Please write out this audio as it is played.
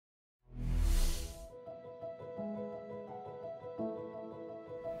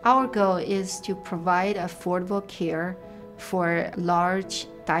Our goal is to provide affordable care for large,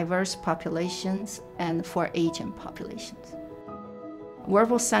 diverse populations and for aging populations.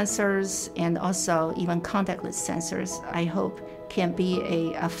 Wearable sensors and also even contactless sensors, I hope, can be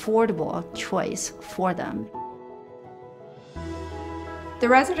an affordable choice for them. The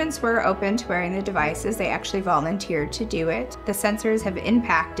residents were open to wearing the devices. They actually volunteered to do it. The sensors have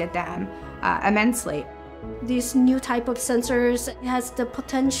impacted them immensely. This new type of sensors has the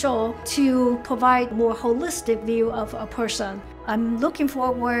potential to provide more holistic view of a person. I'm looking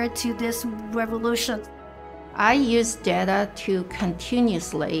forward to this revolution. I use data to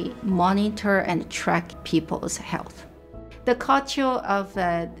continuously monitor and track people's health. The culture of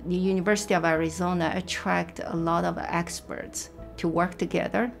the University of Arizona attracts a lot of experts to work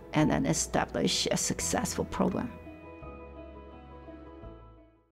together and then establish a successful program.